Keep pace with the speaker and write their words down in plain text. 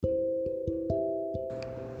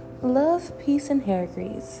Love, peace, and hair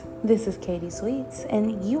grease. This is Caitysweetes,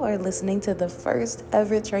 and you are listening to the first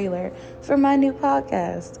ever trailer for my new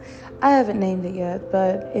podcast. I haven't named it yet,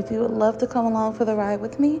 but if you would love to come along for the ride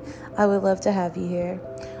with me, I would love to have you here.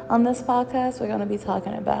 On this podcast, we're going to be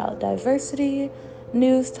talking about diversity,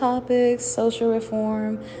 news topics, social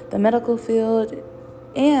reform, the medical field,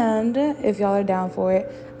 and if y'all are down for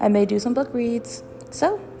it, I may do some book reads.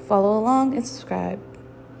 So follow along and subscribe.